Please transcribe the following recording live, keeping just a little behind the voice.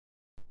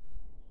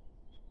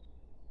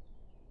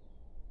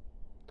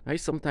I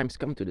sometimes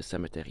come to the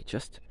cemetery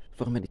just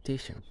for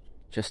meditation,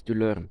 just to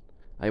learn.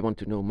 I want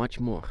to know much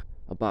more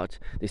about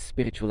this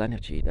spiritual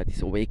energy that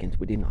is awakened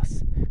within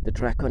us, the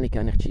draconic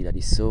energy that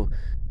is so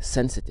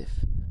sensitive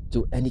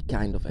to any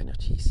kind of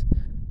energies.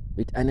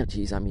 With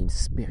energies, I mean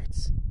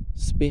spirits,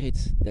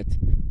 spirits that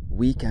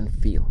we can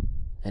feel.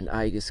 And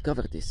I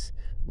discovered this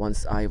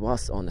once I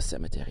was on a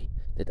cemetery,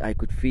 that I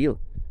could feel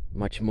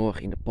much more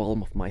in the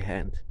palm of my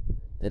hand,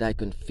 that I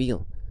can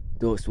feel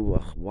those who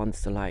were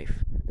once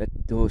alive, that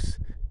those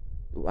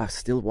who are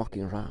still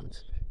walking around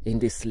in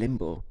this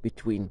limbo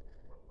between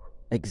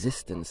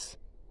existence,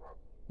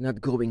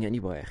 not going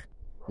anywhere,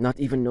 not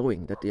even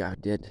knowing that they are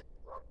dead,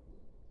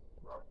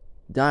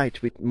 died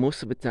with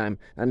most of the time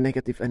a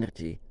negative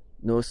energy.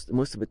 Most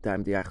of the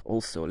time they are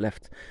also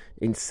left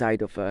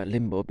inside of a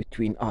limbo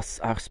between us,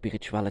 our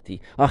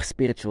spirituality, our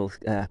spiritual,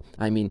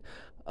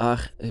 our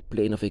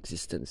plane of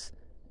existence,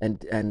 and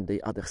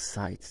the other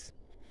sides.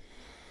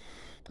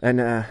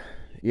 And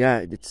yeah,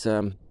 it's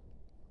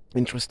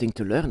interesting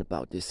to learn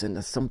about this, and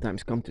I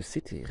sometimes come to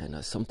sit here, and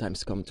I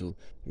sometimes come to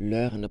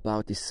learn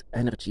about this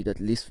energy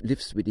that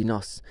lives within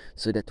us,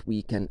 so that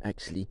we can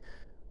actually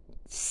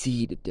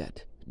see the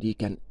dead, we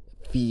can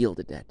feel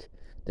the dead.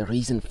 The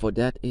reason for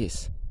that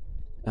is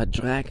a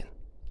dragon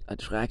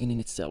in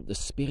itself, the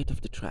spirit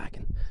of the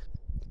dragon.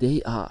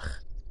 They are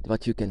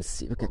what you can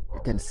see,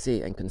 can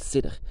say and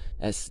consider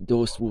as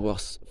those who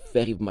was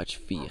very much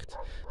feared.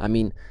 I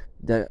mean,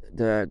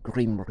 the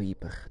Grim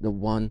Reaper, the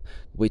one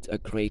with a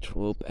great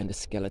rope and a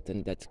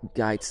skeleton that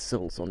guides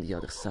souls on the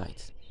other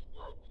side.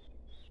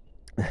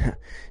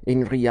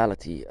 In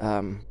reality,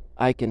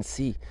 I can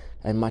see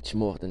and much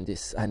more than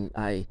this, and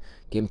I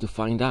came to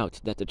find out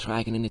that the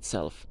dragon in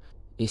itself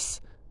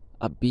is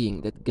a being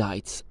that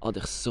guides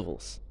other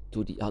souls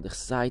to the other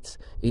sides,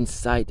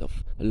 inside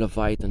of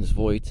Leviathan's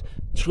void,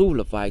 through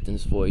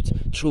Leviathan's void,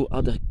 through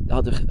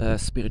other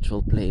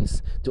spiritual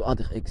planes, to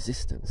other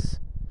existence.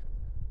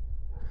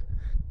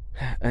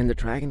 And the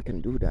dragon can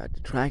do that.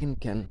 The dragon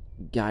can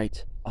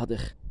guide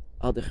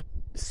other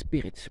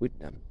spirits with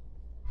them.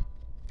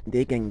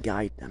 They can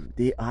guide them.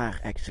 They are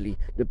actually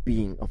the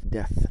being of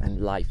death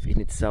and life in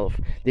itself.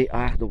 They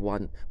are the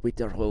one with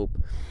the rope.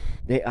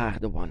 They are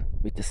the one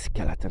with the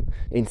skeleton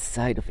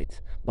inside of it.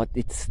 But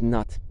it's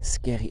not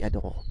scary at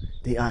all.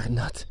 They are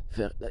not.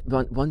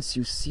 Once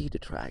you see the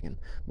dragon,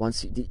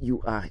 once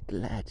you are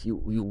glad, you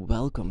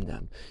welcome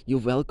them. You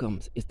welcome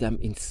them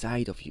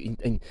inside of you.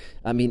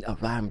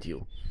 Around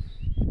you.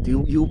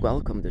 You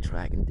welcome the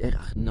dragon. They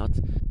are not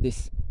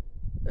this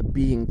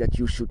being that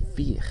you should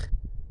fear.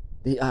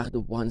 They are the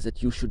ones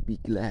that you should be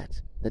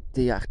glad that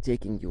they are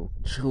taking you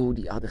through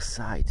the other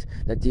side,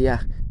 that they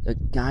are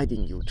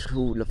guiding you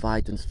through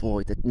Leviathan's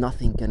void, that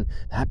nothing can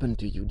happen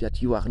to you,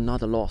 that you are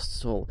not a lost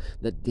soul,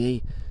 that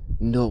they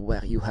know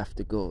where you have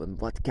to go and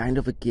what kind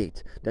of a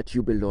gate that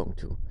you belong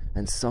to.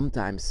 And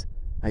sometimes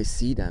I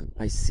see them,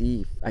 I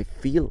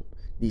feel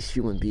these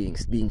human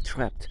beings being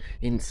trapped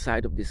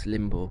inside of this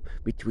limbo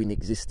between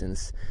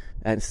existence,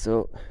 and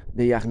so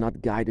they are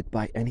not guided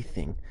by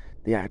anything,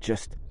 they are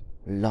just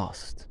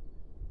lost.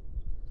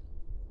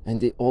 And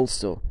they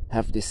also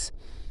have this,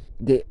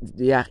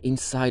 they are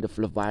inside of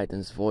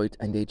Leviathan's void,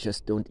 and they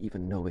just don't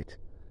even know it.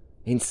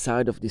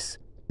 Inside of this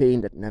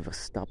pain that never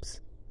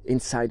stops.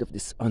 Inside of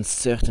this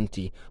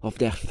uncertainty of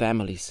their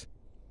families.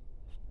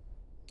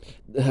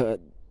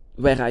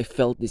 Where I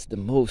felt this the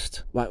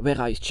most,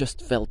 where I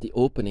just felt the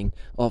opening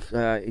of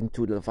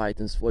into the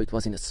Leviathan's void,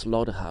 was in a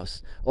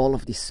slaughterhouse. All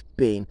of this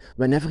pain.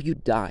 Whenever you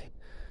die,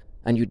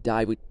 and you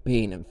die with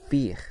pain and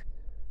fear,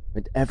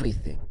 with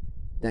everything,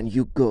 then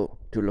you go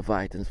to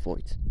Leviathan's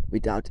void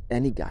without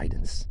any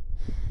guidance.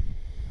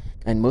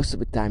 And most of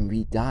the time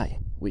we die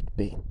with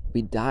pain,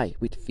 we die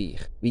with fear,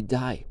 we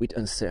die with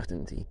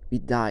uncertainty, we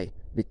die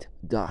with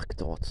dark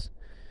thoughts.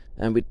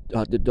 And with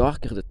the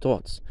darker the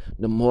thoughts,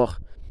 the more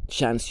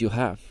chance you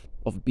have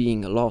of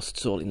being a lost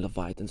soul in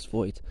Leviathan's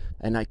void.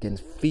 And I can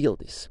feel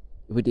this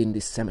within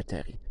this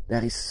cemetery.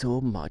 There is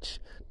so much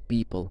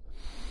people,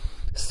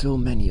 so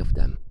many of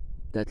them,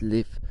 that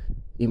live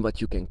in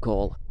what you can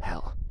call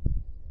hell.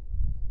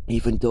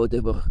 Even though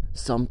they were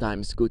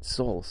sometimes good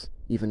souls,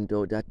 even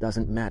though that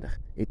doesn't matter.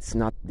 It's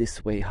not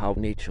this way how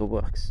nature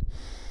works.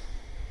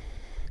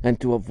 And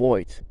to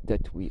avoid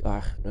that we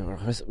are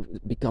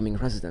becoming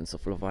residents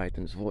of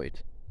Leviathan's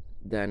void,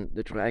 then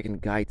the dragon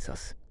guides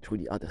us through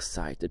the other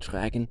side. The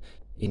dragon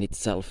in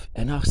itself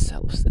and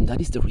ourselves. And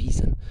that is the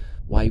reason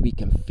why we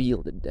can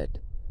feel the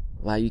dead.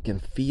 Why we can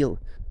feel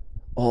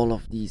all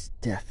of these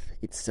death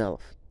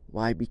itself.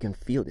 Why we can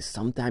feel this.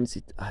 Sometimes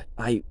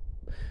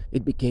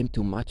it became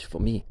too much for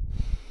me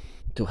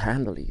to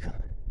handle even.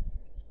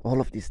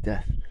 All of this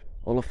death,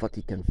 all of what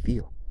you can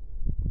feel.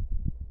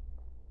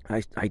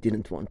 I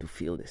didn't want to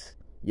feel this.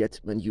 Yet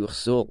when your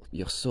soul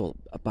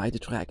by the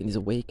dragon is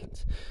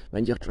awakened,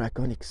 when your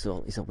draconic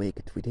soul is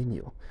awakened within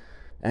you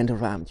and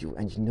around you,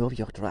 and you know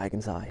your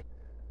dragon's eye,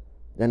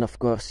 then of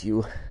course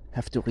you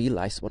have to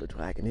realize what a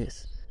dragon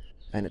is.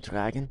 And a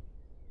dragon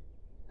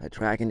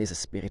is a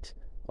spirit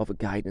of a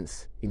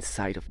guidance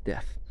inside of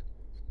death.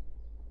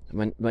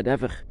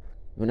 Whenever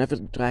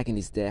the dragon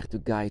is there to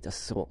guide a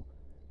soul,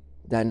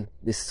 then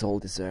this soul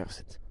deserves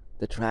it.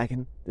 The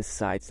dragon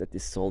decides that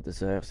this soul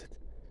deserves it.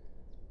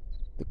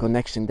 The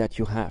connection that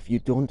you have, you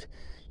don't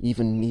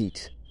even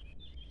need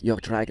your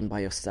dragon by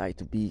your side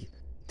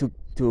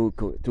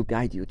to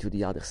guide you to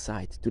the other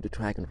side, to the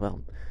dragon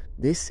realm.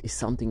 This is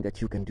something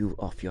that you can do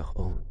of your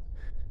own,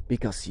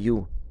 because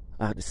you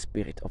are the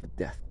spirit of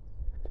death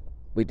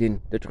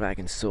within the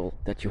dragon soul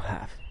that you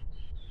have.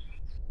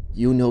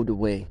 You know the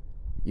way.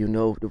 You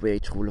know the way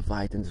through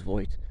Leviathan's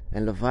void,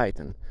 and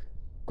Leviathan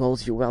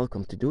calls you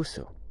welcome to do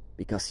so,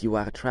 because you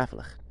are a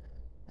traveler,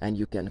 and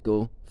you can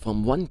go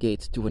from one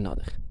gate to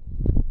another.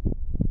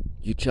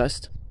 You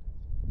just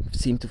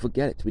seem to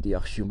forget it with your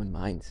human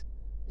mind.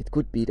 It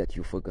could be that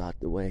you forgot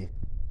the way,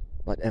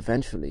 but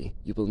eventually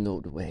you will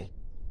know the way.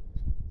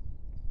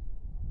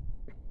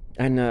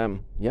 And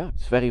yeah,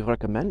 it's very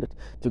recommended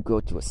to go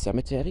to a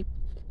cemetery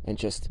and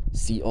just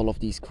see all of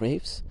these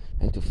graves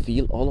and to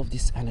feel all of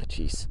these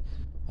energies,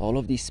 all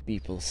of these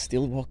people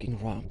still walking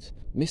around,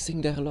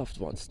 missing their loved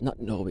ones, not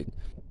knowing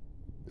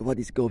what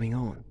is going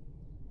on.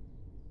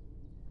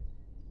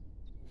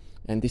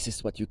 And this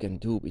is what you can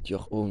do with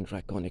your own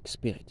draconic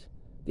spirit.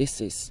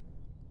 This is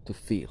to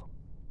feel.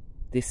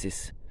 This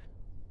is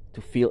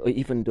to feel,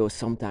 even though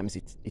sometimes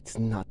it's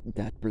not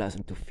that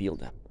pleasant to feel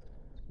them.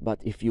 But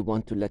if you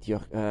want to let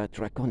your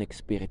draconic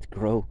spirit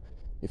grow,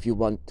 if you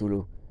want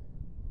to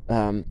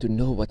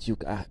know what you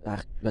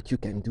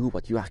can do,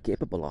 what you are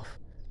capable of,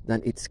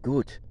 then it's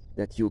good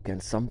that you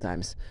can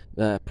sometimes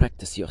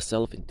practice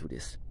yourself into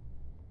this.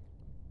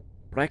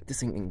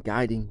 Practicing and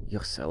guiding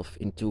yourself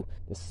into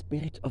the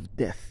spirit of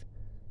death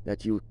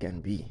that you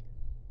can be,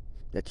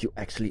 that you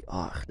actually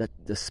are, that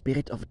the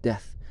spirit of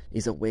death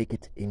is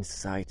awakened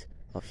inside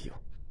of you.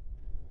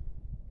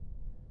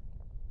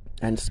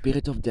 And the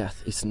spirit of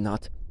death is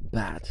not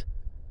bad.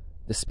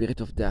 The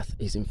spirit of death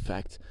is in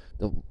fact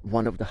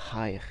one of the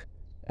higher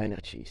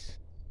energies,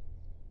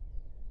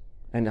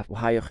 and the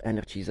higher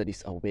energies that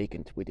is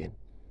awakened within.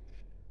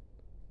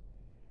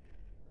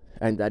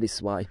 And that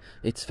is why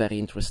it's very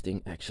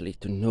interesting actually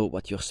to know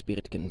what your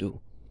spirit can do,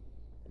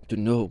 to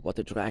know what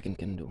the dragon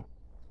can do.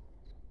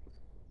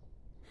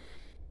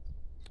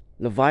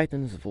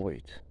 Leviathan's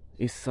void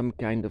is some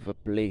kind of a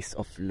place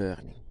of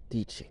learning,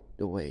 teaching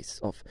the ways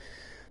of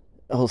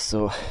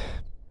also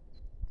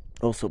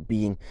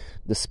being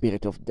the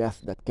spirit of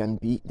death that can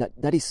be,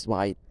 that is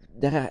why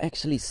there are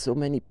actually so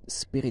many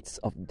spirits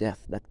of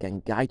death that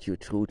can guide you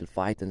through the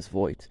Leviathan's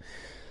void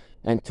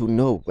and to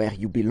know where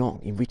you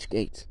belong, in which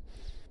gate.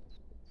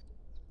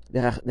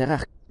 There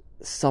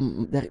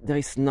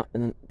is not,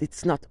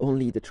 it's not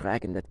only the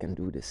dragon that can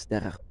do this,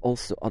 there are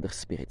also other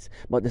spirits,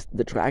 but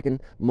the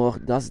dragon more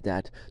does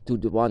that to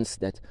the ones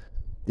that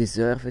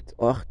deserve it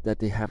or that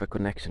they have a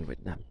connection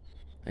with them.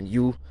 And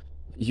you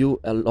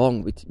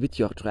along with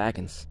your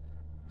dragons,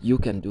 you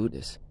can do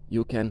this.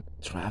 You can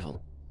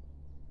travel,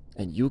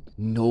 and you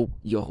know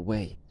your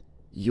way.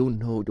 You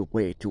know the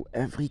way to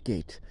every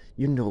gate.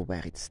 You know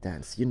where it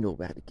stands. You know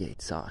where the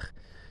gates are.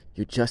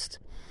 You just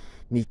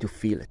need to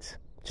feel it.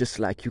 Just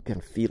like you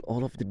can feel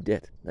all of the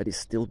dead that is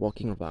still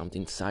walking around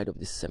inside of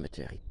this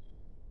cemetery.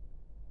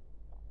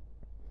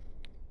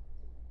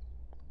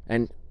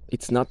 And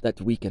it's not that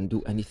we can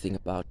do anything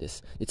about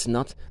this. It's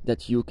not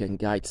that you can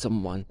guide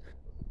someone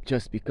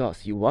just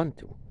because you want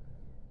to.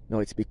 No,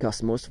 it's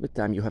because most of the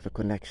time you have a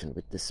connection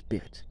with the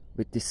spirit,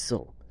 with this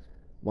soul.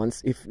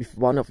 Once, if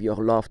one of your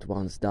loved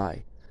ones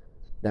die,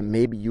 then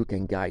maybe you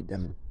can guide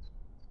them.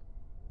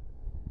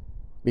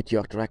 With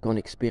your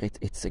draconic spirit,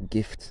 it's a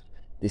gift.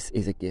 This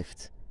is a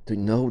gift, to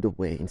know the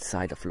way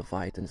inside of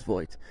Leviathan's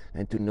void,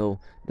 and to know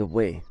the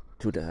way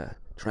to the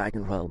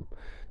dragon realm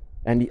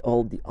and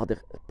all the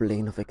other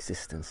plane of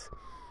existence.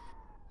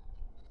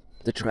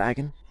 The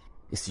dragon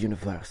is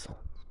universal.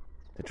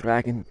 The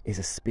dragon is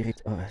a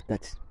spirit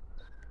that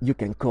you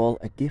can call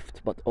a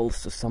gift, but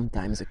also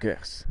sometimes a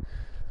curse.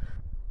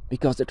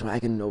 Because the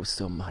dragon knows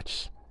so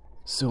much,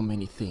 so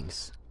many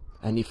things.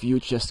 And if you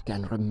just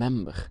can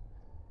remember,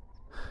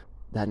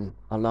 then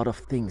a lot of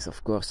things,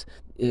 of course,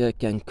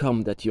 can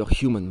come that your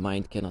human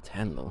mind cannot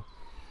handle.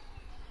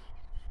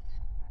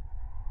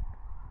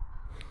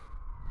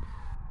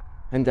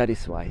 And that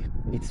is why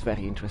it's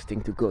very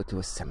interesting to go to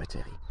a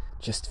cemetery.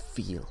 Just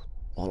feel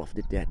all of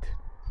the dead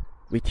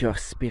with your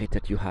spirit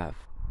that you have.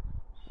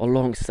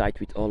 Alongside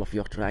with all of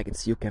your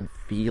dragons, you can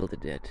feel the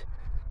dead.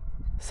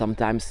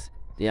 Sometimes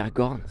they are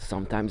gone,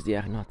 sometimes they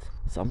are not.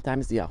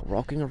 Sometimes they are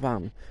walking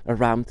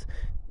around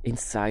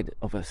inside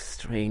of a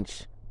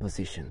strange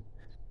position.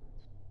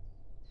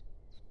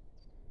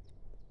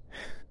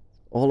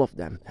 All of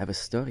them have a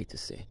story to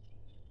say.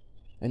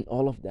 And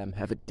all of them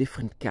have a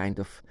different kind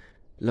of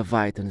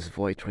Leviathan's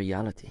void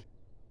reality.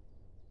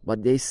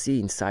 What they see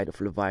inside of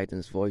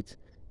Leviathan's void,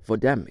 for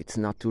them it's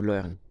not to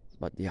learn,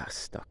 but they are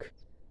stuck.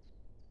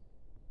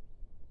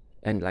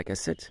 And like I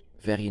said,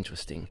 very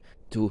interesting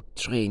to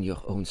train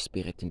your own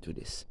spirit into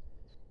this,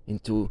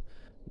 into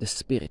the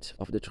spirit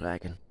of the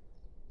dragon.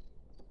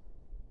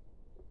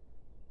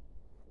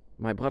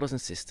 My brothers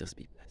and sisters,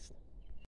 be blessed.